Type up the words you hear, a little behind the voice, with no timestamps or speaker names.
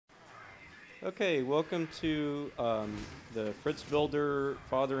Okay, welcome to the Fritz Builder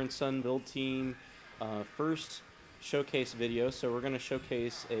father and son build team first showcase video. So we're going to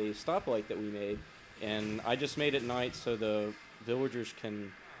showcase a stoplight that we made, and I just made it night so the villagers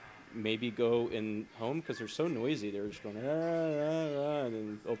can maybe go in home because they're so noisy. They're just going and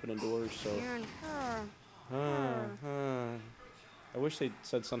then opening doors. So I wish they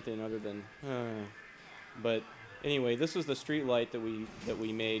said something other than but anyway, this is the street light that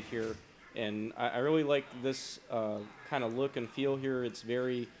we made here. And I really like this kind of look and feel here. It's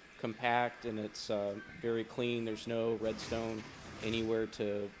very compact and it's very clean. There's no redstone anywhere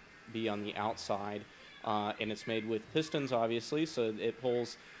to be on the outside. And it's made with pistons, obviously, so it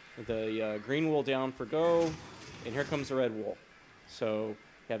pulls the green wool down for go, and here comes the red wool. So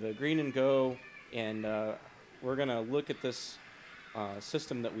you have the green and go, and we're going to look at this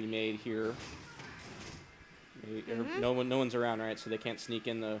system that we made here. No one's around, right? So they can't sneak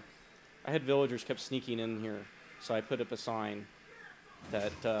in the... I had villagers kept sneaking in here, so I put up a sign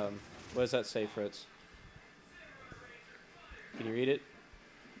that, what does that say, Fritz? Can you read it?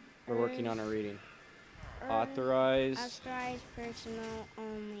 We're working on our reading. Authorized personnel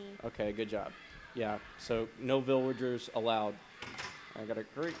only. Okay, good job. Yeah, so no villagers allowed. I gotta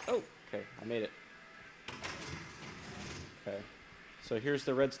hurry. Oh, okay, I made it. Okay, so here's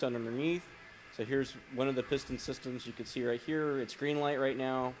the redstone underneath. So here's one of the piston systems you can see right here. It's green light right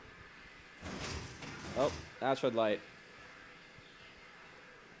now. Oh, that's red light.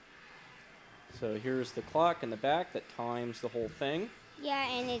 So here's the clock in the back that times the whole thing. Yeah,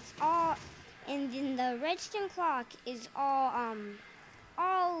 and it's all, and then the redstone clock is all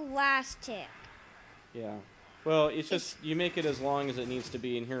last tick. Yeah. Well, it's just you make it as long as it needs to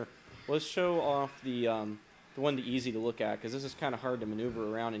be in here. Let's show off the one that's easy to look at because this is kind of hard to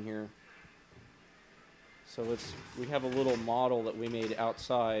maneuver around in here. So we have a little model that we made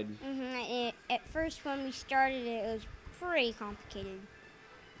outside. At first when we started it was pretty complicated.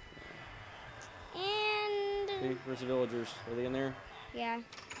 And... See, where's the villagers? Are they in there? Yeah.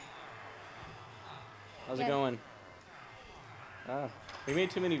 How's it going? We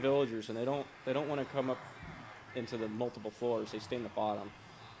made too many villagers and they don't want to come up into the multiple floors. They stay in the bottom.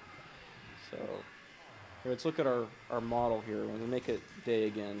 So here, let's look at our model here. When we make it day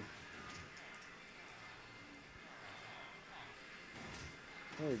again.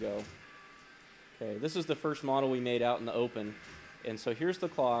 There we go. Okay, this is the first model we made out in the open. And so here's the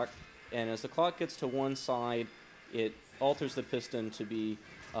clock, and as the clock gets to one side, it alters the piston to be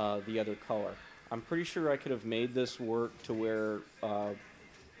the other color. I'm pretty sure I could have made this work to where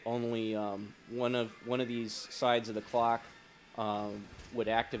only one of these sides of the clock would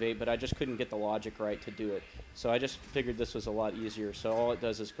activate, but I just couldn't get the logic right to do it. So I just figured this was a lot easier. So all it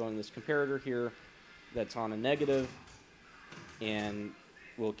does is go in this comparator here that's on a negative, and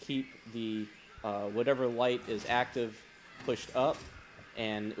we'll keep the whatever light is active pushed up,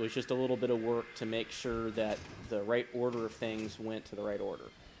 and it was just a little bit of work to make sure that the right order of things went to the right order.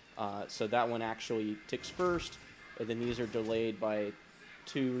 So that one actually ticks first, and then these are delayed by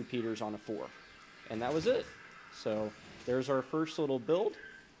 2 repeaters on a 4. And that was it. So there's our first little build,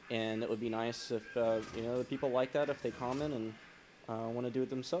 and it would be nice if the people like that if they comment and want to do it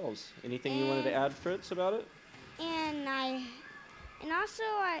themselves. Anything you wanted to add, Fritz, about it? And also,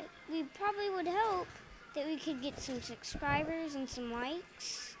 we probably would hope that we could get some subscribers and some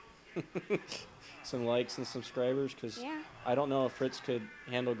likes. Some likes and subscribers, because I don't know if Fritz could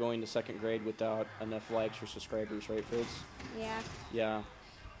handle going to 2nd grade without enough likes or subscribers, right, Fritz? Yeah. Yeah.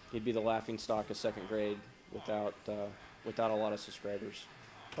 He'd be the laughing stock of 2nd grade without a lot of subscribers.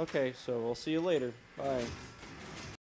 Okay, so we'll see you later. Bye.